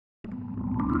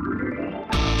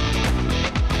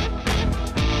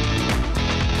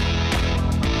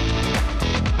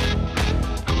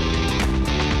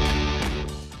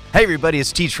Hey everybody,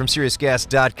 it's Teach from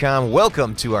SeriousGas.com.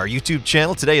 Welcome to our YouTube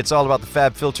channel. Today it's all about the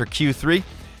FabFilter Q3.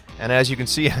 And as you can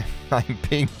see, I'm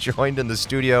being joined in the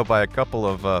studio by a couple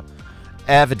of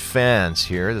avid fans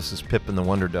here. This is Pip and the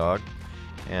Wonder Dog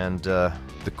and the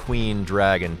Queen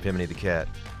Dragon, Piminy the Cat.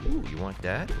 Ooh, you want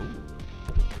that? Ooh.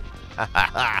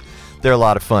 They're a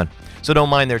lot of fun. So don't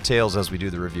mind their tails as we do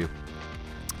the review.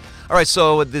 Alright,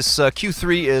 so this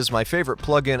Q3 is my favorite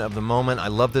plugin of the moment. I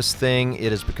love this thing.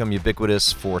 It has become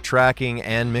ubiquitous for tracking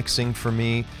and mixing for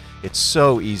me. It's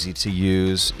so easy to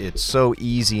use. It's so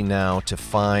easy now to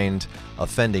find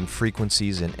offending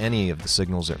frequencies in any of the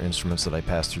signals or instruments that I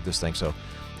pass through this thing. So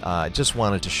I just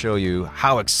wanted to show you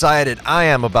how excited I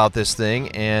am about this thing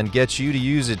and get you to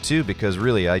use it too, because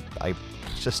really I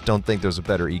just don't think there's a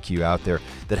better EQ out there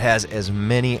that has as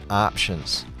many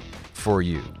options for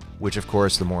you. Which, of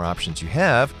course, the more options you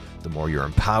have, the more you're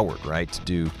empowered, right, to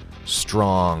do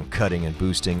strong cutting and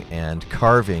boosting and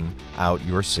carving out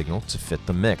your signal to fit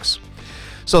the mix.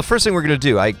 So the first thing we're going to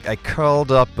do, I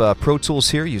called up Pro Tools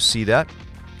here, you see that.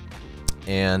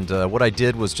 And what I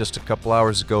did was just a couple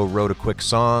hours ago wrote a quick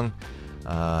song,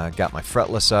 got my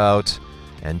fretless out,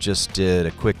 and just did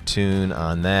a quick tune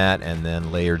on that and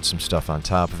then layered some stuff on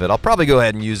top of it. I'll probably go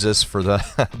ahead and use this for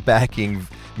the backing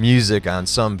music on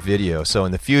some video. So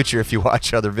in the future, if you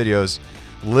watch other videos,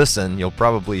 listen, you'll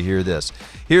probably hear this.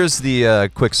 Here's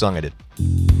the quick song I did.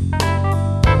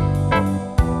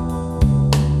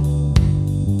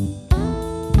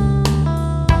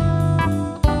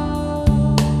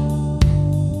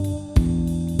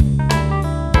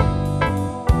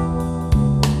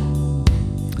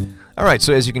 Alright,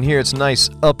 so as you can hear, it's nice,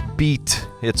 upbeat.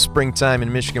 It's springtime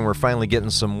in Michigan. We're finally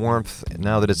getting some warmth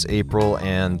now that it's April,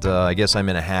 and I guess I'm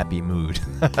in a happy mood.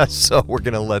 So we're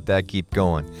going to let that keep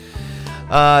going.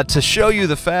 To show you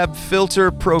the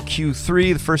FabFilter Pro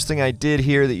Q3, the first thing I did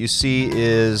here that you see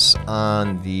is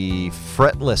on the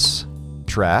fretless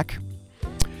track.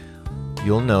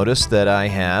 You'll notice that I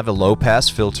have a low-pass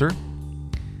filter.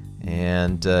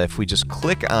 And if we just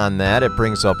click on that, it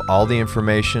brings up all the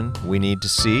information we need to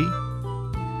see.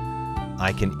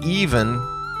 I can even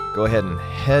go ahead and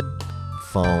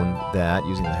headphone that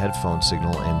using the headphone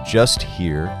signal and just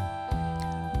hear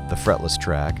the fretless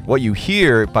track. What you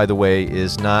hear, by the way,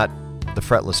 is not the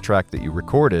fretless track that you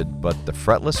recorded, but the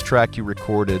fretless track you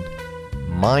recorded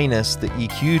minus the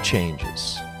EQ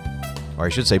changes. Or I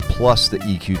should say plus the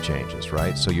EQ changes,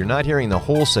 right? So you're not hearing the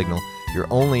whole signal,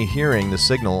 you're only hearing the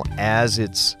signal as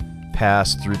it's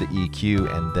passed through the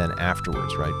EQ and then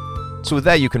afterwards, right? So with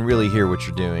that, you can really hear what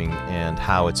you're doing and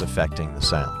how it's affecting the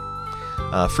sound.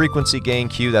 Frequency, gain,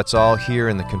 Q, that's all here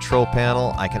in the control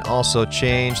panel. I can also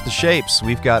change the shapes.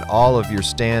 We've got all of your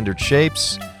standard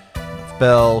shapes,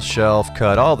 bell, shelf,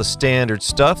 cut, all the standard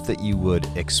stuff that you would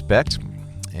expect.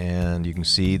 And you can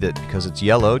see that because it's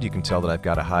yellowed, you can tell that I've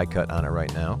got a high cut on it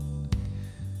right now.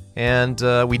 And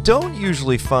we don't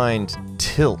usually find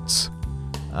tilts.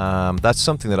 That's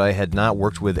something that I had not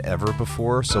worked with ever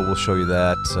before, so we'll show you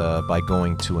that by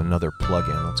going to another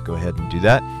plugin. Let's go ahead and do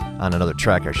that on another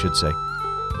track, I should say.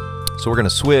 So we're going to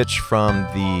switch from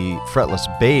the fretless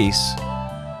bass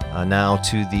now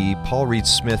to the Paul Reed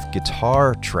Smith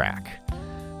guitar track,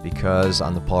 because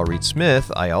on the Paul Reed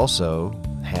Smith I also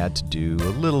had to do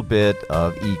a little bit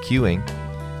of EQing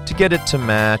to get it to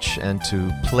match and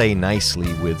to play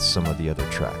nicely with some of the other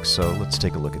tracks. So let's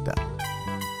take a look at that.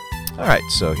 Alright,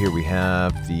 so here we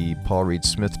have the Paul Reed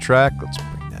Smith track. Let's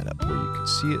bring that up where you can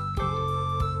see it.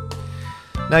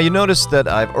 Now you notice that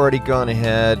I've already gone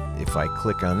ahead. If I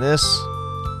click on this,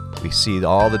 we see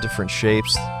all the different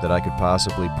shapes that I could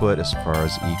possibly put as far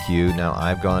as EQ. Now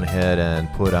I've gone ahead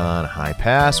and put on high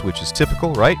pass, which is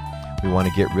typical, right? We want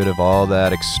to get rid of all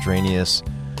that extraneous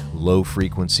low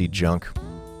frequency junk.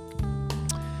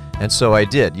 And so I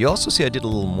did. You also see I did a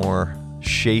little more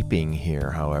shaping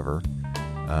here, however.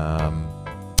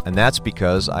 And that's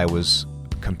because I was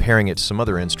comparing it to some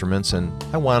other instruments, and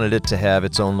I wanted it to have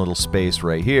its own little space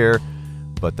right here,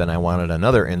 but then I wanted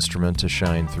another instrument to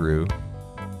shine through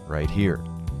right here.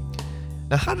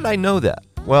 Now, how did I know that?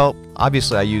 Well,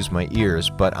 obviously I use my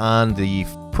ears, but on the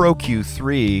Pro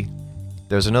Q3,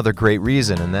 there's another great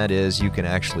reason, and that is you can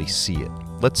actually see it.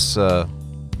 Let's go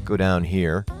down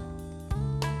here,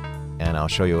 and I'll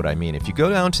show you what I mean. If you go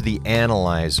down to the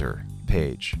Analyzer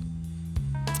page,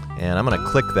 and I'm going to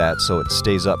click that so it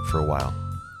stays up for a while.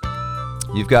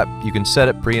 You can set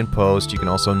it pre and post. You can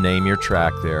also name your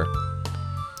track there.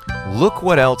 Look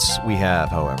what else we have,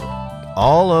 however.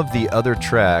 All of the other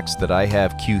tracks that I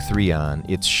have Q3 on,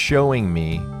 it's showing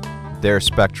me their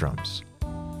spectrums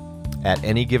at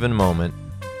any given moment,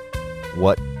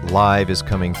 what live is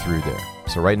coming through there.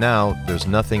 So right now, there's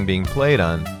nothing being played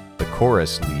on the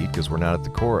chorus lead because we're not at the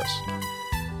chorus.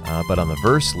 But on the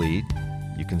verse lead,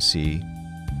 you can see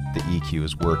the EQ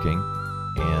is working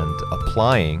and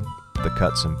applying the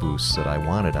cuts and boosts that I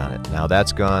wanted on it. Now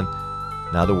that's gone.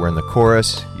 Now that we're in the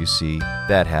chorus, you see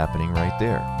that happening right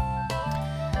there.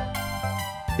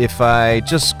 If I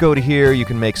just go to here, you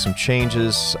can make some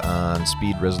changes on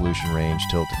speed, resolution, range,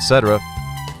 tilt, etc.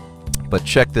 But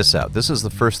check this out. This is the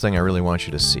first thing I really want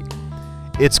you to see.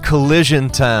 It's collision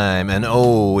time, and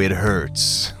oh, it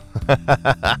hurts.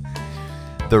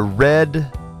 The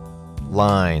red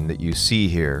line that you see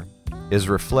here is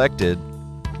reflected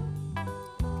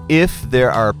if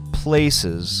there are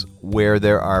places where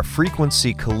there are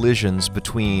frequency collisions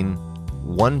between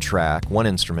one track, one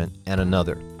instrument, and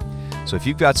another. So if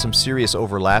you've got some serious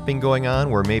overlapping going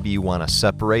on where maybe you want to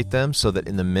separate them so that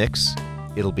in the mix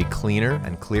it'll be cleaner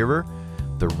and clearer,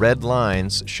 the red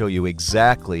lines show you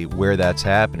exactly where that's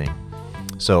happening.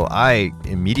 So I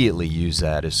immediately use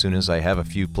that as soon as I have a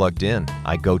few plugged in.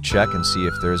 I go check and see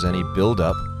if there's any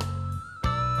buildup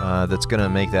that's going to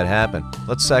make that happen.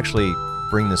 Let's actually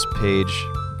bring this page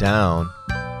down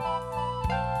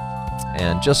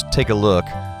and just take a look.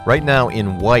 Right now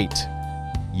in white,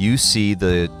 you see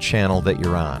the channel that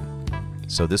you're on.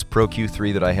 So this Pro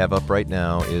Q3 that I have up right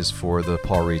now is for the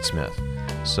Paul Reed Smith.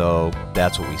 So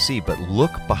that's what we see. But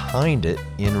look behind it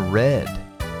in red.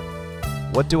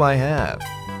 What do I have?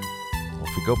 Well,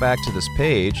 if we go back to this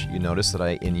page, you notice that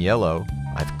in yellow,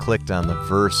 I've clicked on the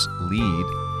verse lead.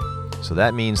 So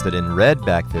that means that in red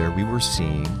back there, we were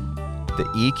seeing the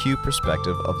EQ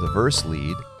perspective of the verse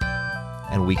lead,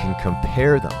 and we can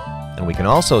compare them. And we can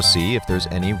also see if there's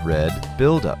any red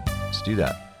buildup. Let's do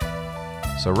that.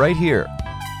 So right here,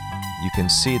 you can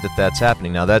see that that's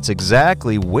happening. Now that's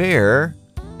exactly where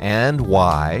and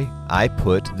why I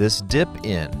put this dip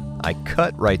in. I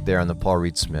cut right there on the Paul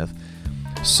Reed Smith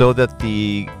so that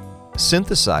the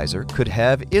synthesizer could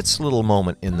have its little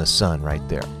moment in the sun right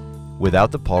there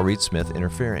without the Paul Reed Smith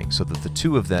interfering, so that the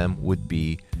two of them would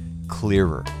be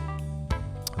clearer.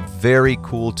 Very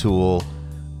cool tool,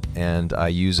 and I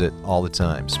use it all the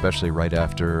time, especially right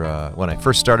after when I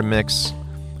first start a mix,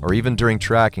 or even during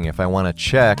tracking. If I want to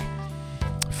check,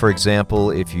 for example,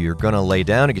 if you're going to lay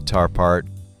down a guitar part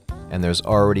and there's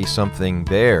already something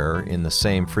there in the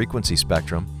same frequency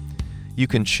spectrum, you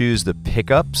can choose the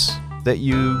pickups that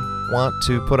you want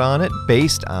to put on it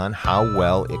based on how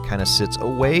well it kind of sits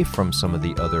away from some of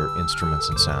the other instruments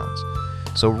and sounds.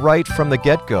 So right from the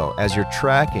get-go, as you're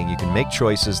tracking, you can make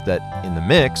choices that in the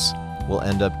mix will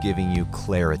end up giving you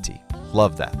clarity.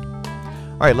 Love that.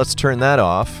 All right, let's turn that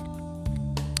off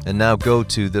and now go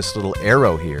to this little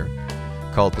arrow here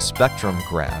called the spectrum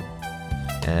grab.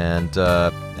 And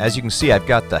as you can see, I've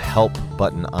got the help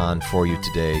button on for you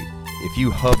today. If you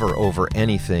hover over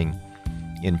anything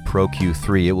in Pro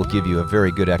Q3, it will give you a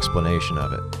very good explanation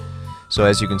of it. So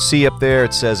as you can see up there,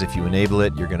 it says if you enable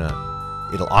it,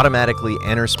 it'll automatically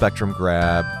enter spectrum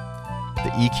grab. The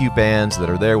EQ bands that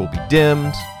are there will be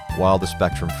dimmed while the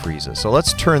spectrum freezes. So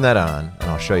let's turn that on,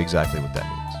 and I'll show you exactly what that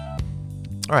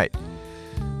means. All right.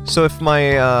 So if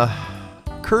my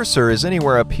cursor is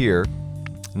anywhere up here,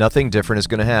 nothing different is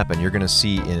going to happen. You're going to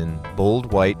see in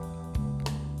bold white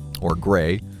or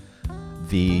gray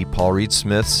the Paul Reed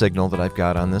Smith signal that I've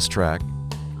got on this track.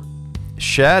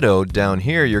 Shadowed down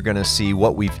here, you're going to see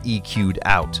what we've EQ'd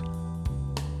out.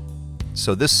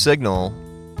 So this signal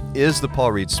is the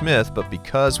Paul Reed Smith, but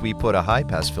because we put a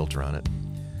high-pass filter on it,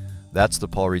 that's the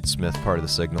Paul Reed Smith part of the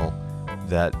signal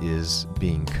that is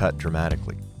being cut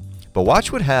dramatically. But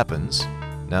watch what happens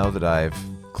now that I've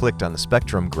clicked on the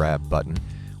spectrum grab button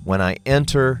when I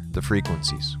enter the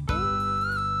frequencies.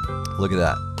 Look at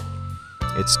that.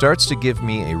 It starts to give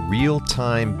me a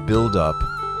real-time buildup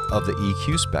of the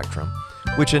EQ spectrum,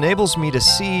 which enables me to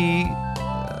see,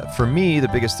 for me, the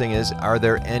biggest thing is, are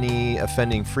there any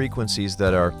offending frequencies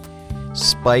that are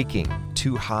spiking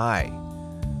too high?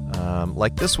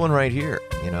 Like this one right here,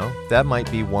 that might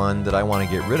be one that I want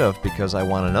to get rid of because I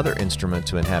want another instrument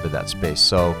to inhabit that space.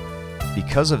 So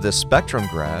because of this spectrum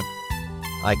grab,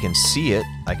 I can see it,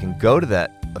 I can go to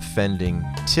that offending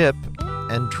tip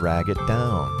and drag it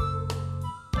down.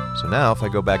 So now if I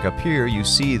go back up here, you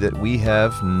see that we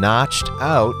have notched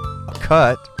out a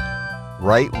cut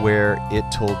right where it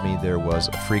told me there was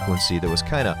a frequency that was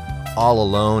kind of all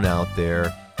alone out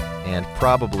there, and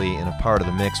probably in a part of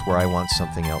the mix where I want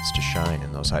something else to shine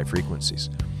in those high frequencies.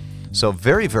 So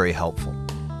very, very helpful.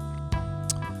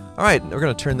 All right, we're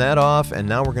going to turn that off, and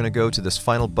now we're going to go to this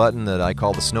final button that I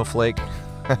call the snowflake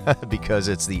because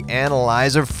it's the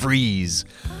analyzer freeze.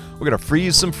 We're going to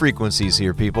freeze some frequencies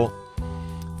here, people.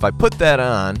 If I put that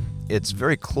on, it's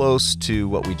very close to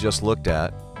what we just looked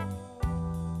at.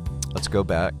 Let's go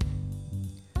back.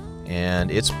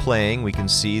 And it's playing. We can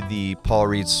see the Paul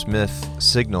Reed Smith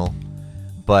signal,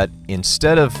 but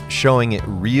instead of showing it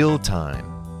real time,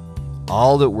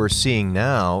 all that we're seeing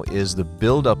now is the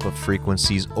buildup of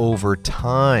frequencies over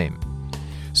time.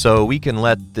 So we can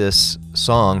let this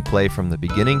song play from the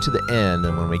beginning to the end,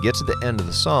 and when we get to the end of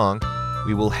the song,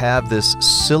 we will have this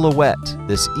silhouette,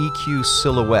 this EQ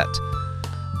silhouette,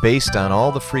 based on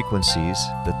all the frequencies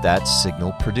that that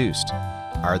signal produced.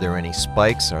 Are there any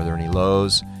spikes? Are there any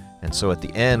lows? And so at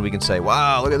the end we can say,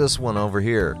 wow, look at this one over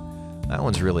here. That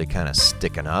one's really kind of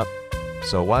sticking up.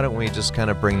 So why don't we just kind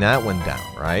of bring that one down,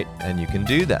 right? And you can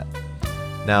do that.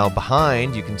 Now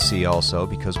behind you can see also,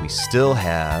 because we still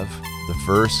have the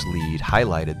verse lead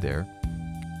highlighted there,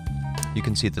 you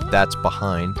can see that that's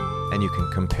behind and you can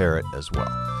compare it as well.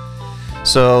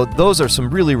 So those are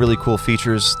some really, really cool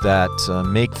features that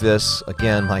make this,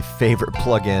 again, my favorite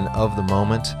plugin of the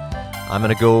moment. I'm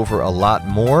going to go over a lot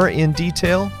more in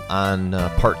detail on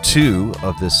part 2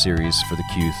 of this series for the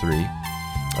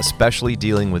Q3, especially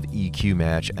dealing with EQ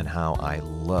match and how I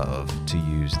love to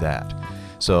use that.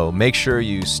 So make sure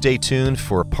you stay tuned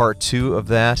for part 2 of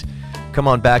that. Come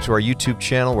on back to our YouTube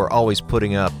channel. We're always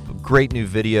putting up great new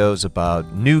videos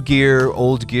about new gear,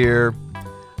 old gear,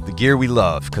 the gear we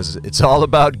love, because it's all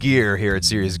about gear here at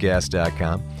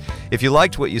SeriousGas.com. If you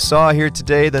liked what you saw here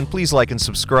today, then please like and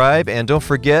subscribe, and don't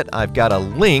forget, I've got a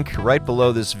link right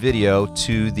below this video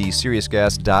to the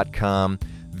SeriousGas.com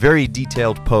very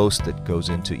detailed post that goes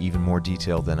into even more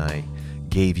detail than I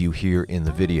gave you here in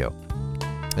the video.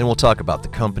 And we'll talk about the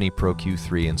company Pro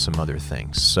Q3 and some other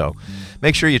things. So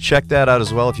make sure you check that out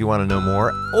as well if you want to know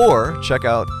more, or check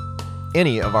out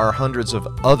any of our hundreds of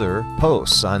other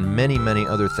posts on many, many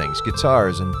other things,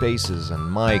 guitars and basses and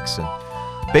mics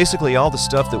and basically all the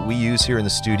stuff that we use here in the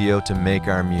studio to make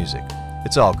our music.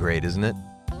 It's all great, isn't it?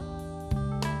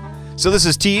 So this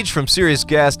is Tej from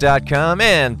SeriousGas.com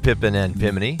and Pippin and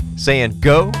Piminy saying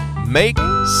go make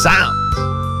sound.